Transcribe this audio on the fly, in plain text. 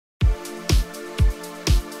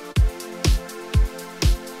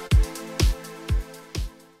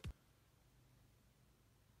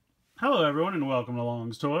Hello everyone and welcome to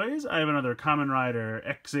Long's Toys. I have another Kamen Rider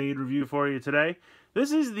X8 review for you today.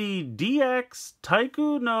 This is the DX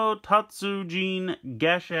Taiko no Tatsujin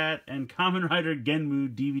Gashat and Kamen Rider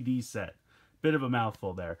Genm DVD set. Bit of a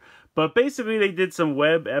mouthful there. But basically they did some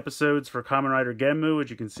web episodes for Kamen Rider Genm,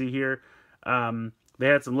 which you can see here. They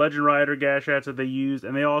had some Legend Rider Gashats that they used,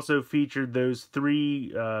 and they also featured those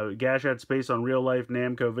three Gashats based on real-life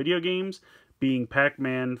Namco video games, being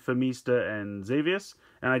Pac-Man, Famista, and Xavius.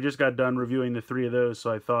 And I just got done reviewing the three of those,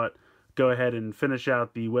 so I thought go ahead and finish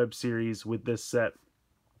out the web series with this set.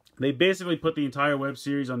 They basically put the entire web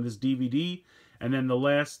series on this DVD, and then the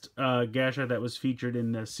last Gashat that was featured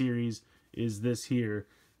in the series is this here,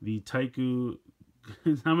 the Taiko.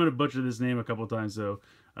 I'm going to butcher this name a couple times, so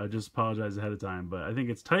I just apologize ahead of time. But I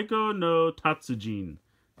think it's Taiko no Tatsujin,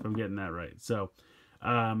 if I'm getting that right. So,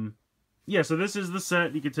 yeah, so this is the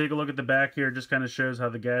set. You can take a look at the back here. It just kind of shows how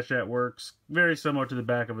the Gashat works. Very similar to the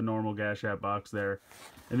back of a normal Gashat box there.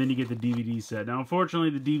 And then you get the DVD set. Now,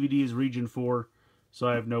 unfortunately, the DVD is Region 4, so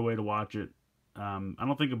I have no way to watch it. I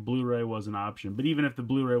don't think a Blu-ray was an option. But even if the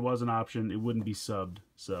Blu-ray was an option, it wouldn't be subbed.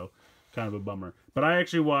 So, kind of a bummer. But I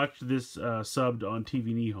actually watched this subbed on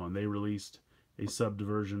TV Nihon. They released a subbed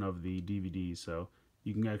version of the DVD, so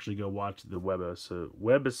you can actually go watch the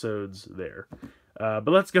webisodes there. But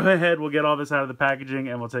let's go ahead, we'll get all this out of the packaging,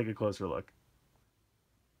 and we'll take a closer look.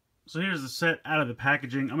 So here's the set out of the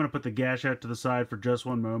packaging. I'm going to put the Gashat to the side for just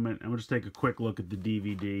one moment, and we'll just take a quick look at the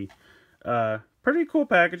DVD. Pretty cool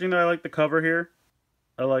packaging. I like the cover here.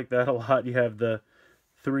 I like that a lot. You have the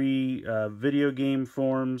three video game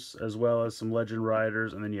forms, as well as some Legend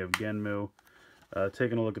Riders, and then you have Genm.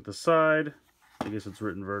 Taking a look at the side, I guess it's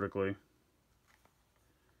written vertically.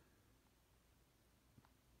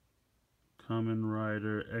 Kamen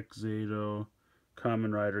Rider X8,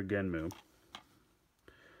 Kamen Rider Genm.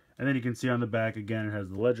 And then you can see on the back, again, it has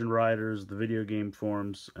the Legend Riders, the video game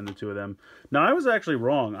forms, and the two of them. Now, I was actually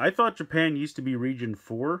wrong. I thought Japan used to be Region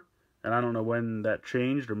 4, and I don't know when that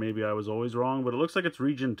changed, or maybe I was always wrong, but it looks like it's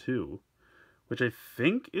Region 2, which I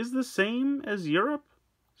think is the same as Europe.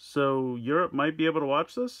 So Europe might be able to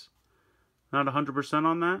watch this. Not 100%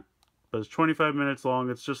 on that, but it's 25 minutes long.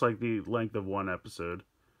 It's just like the length of one episode.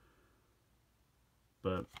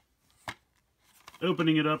 But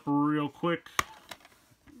opening it up real quick,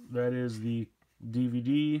 that is the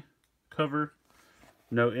DVD cover.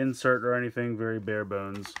 No insert or anything, very bare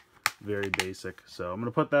bones, very basic. So I'm going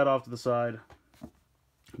to put that off to the side,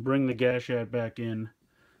 bring the Gashat back in,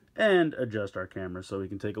 and adjust our camera so we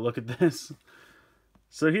can take a look at this.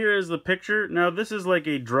 So here is the picture. Now this is like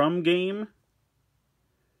a drum game.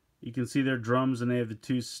 You can see their drums and they have the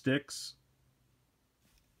two sticks.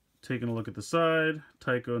 Taking a look at the side,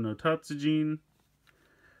 Taiko no Tatsujin.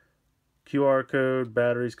 QR code,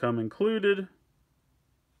 batteries come included.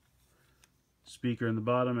 Speaker in the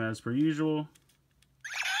bottom as per usual.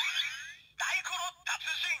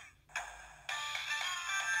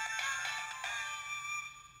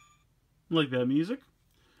 Like that music.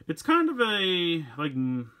 It's kind of a, like, I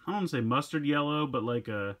don't want to say mustard yellow, but like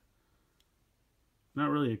a, not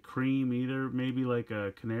really a cream either. Maybe like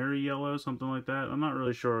a canary yellow, something like that. I'm not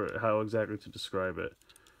really sure how exactly to describe it.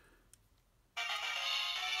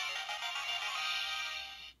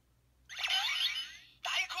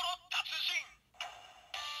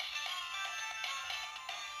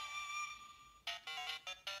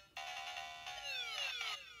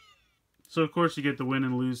 So of course you get the win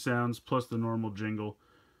and lose sounds plus the normal jingle.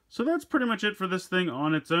 So that's pretty much it for this thing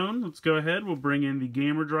on its own. Let's go ahead. We'll bring in the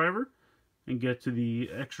gamer driver and get to the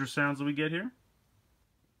extra sounds that we get here.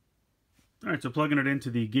 Alright, so plugging it into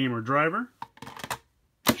the gamer driver.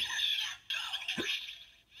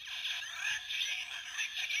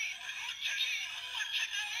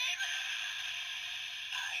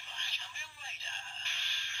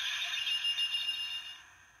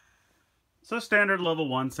 So standard level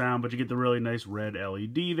 1 sound, but you get the really nice red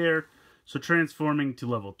LED there. So transforming to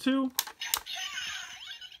level 2.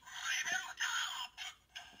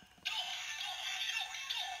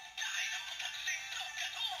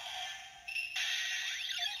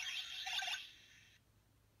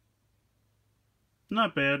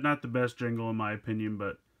 Not bad, not the best jingle in my opinion,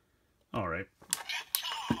 but alright.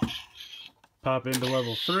 Pop into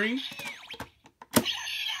level 3.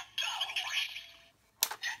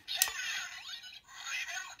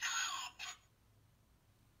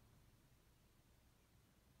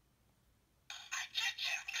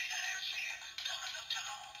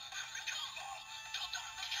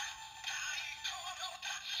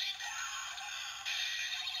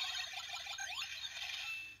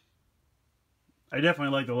 I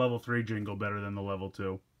definitely like the level 3 jingle better than the level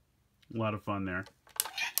 2. A lot of fun there.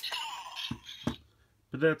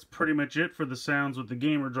 that's pretty much it for the sounds with the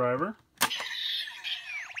gamer driver.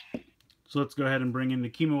 So let's go ahead and bring in the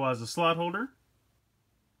Kimiwaza slot holder.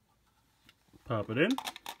 Pop it in.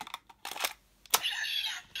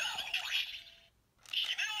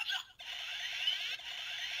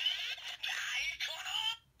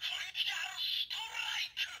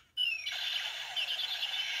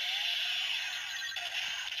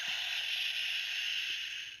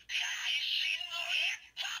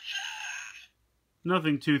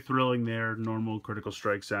 Nothing too thrilling there, normal critical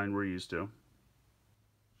strike sound we're used to.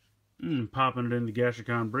 Popping it in the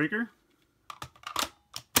Gashat breaker.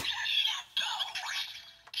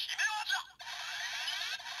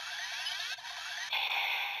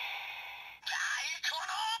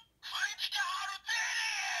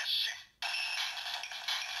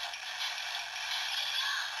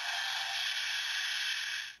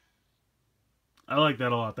 I like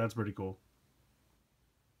that a lot, that's pretty cool.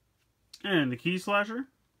 And the key slasher.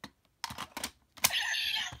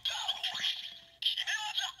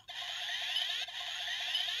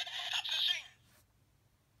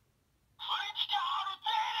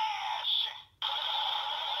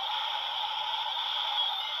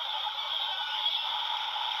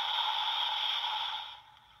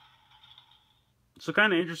 So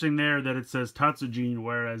kind of interesting there that it says Tatsujin,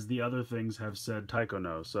 whereas the other things have said Taiko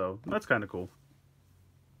no, so that's kind of cool.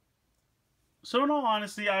 So in all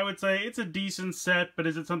honesty, I would say it's a decent set, but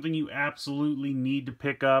is it something you absolutely need to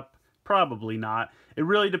pick up? Probably not. It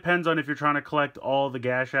really depends on if you're trying to collect all the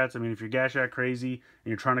Gashats. I mean, if you're Gashat crazy and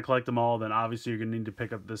you're trying to collect them all, then obviously you're going to need to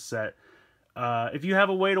pick up this set. If you have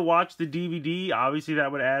a way to watch the DVD, obviously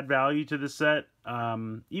that would add value to the set.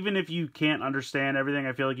 Even if you can't understand everything,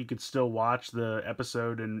 I feel like you could still watch the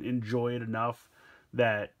episode and enjoy it enough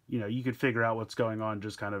that, you know, you could figure out what's going on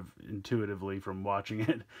just kind of intuitively from watching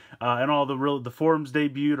it. And all the forums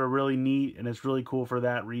debuted are really neat, and it's really cool for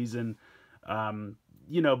that reason.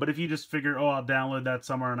 You know, but if you just figure, oh, I'll download that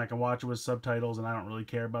somewhere and I can watch it with subtitles and I don't really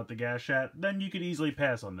care about the Gashat, then you could easily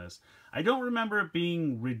pass on this. I don't remember it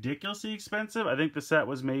being ridiculously expensive. I think the set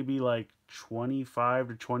was maybe like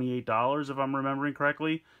 $25 to $28 if I'm remembering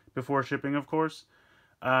correctly, before shipping, of course.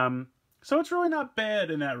 So it's really not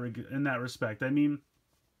bad in that respect. I mean,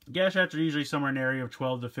 Gashats are usually somewhere in the area of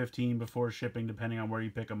 12 to 15 before shipping, depending on where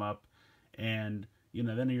you pick them up. And, you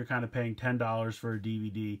know, then you're kind of paying $10 for a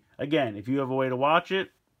DVD. Again, if you have a way to watch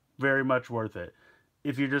it, very much worth it.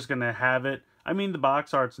 If you're just going to have it, I mean, the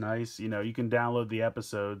box art's nice. You know, you can download the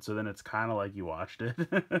episode, so then it's kind of like you watched it.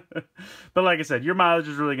 But like I said, your mileage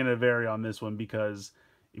is really going to vary on this one, because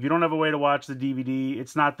if you don't have a way to watch the DVD,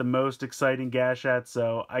 it's not the most exciting Gashat,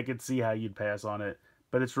 so I could see how you'd pass on it.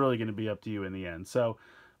 But it's really going to be up to you in the end. So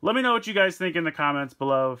let me know what you guys think in the comments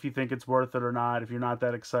below, if you think it's worth it or not, if you're not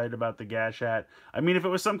that excited about the Gashat. I mean, if it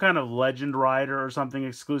was some kind of Legend Rider or something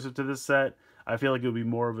exclusive to this set, I feel like it would be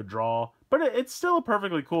more of a draw. But it's still a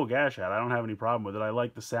perfectly cool Gashat. I don't have any problem with it. I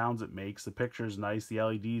like the sounds it makes. The picture's nice. The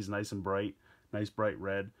LED's nice and bright. Nice bright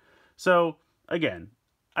red. So, again,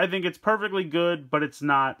 I think it's perfectly good, but it's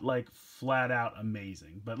not, like, flat out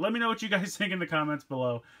amazing. But let me know what you guys think in the comments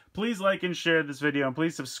below. Please like and share this video, and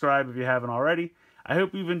please subscribe if you haven't already. I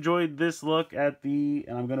hope you've enjoyed this look at the,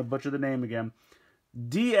 and I'm going to butcher the name again,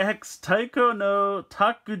 DX Taiko no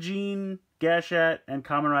Tatsujin Gashat and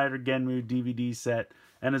Kamen Rider Genmu DVD set.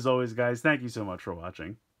 And as always, guys, thank you so much for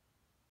watching.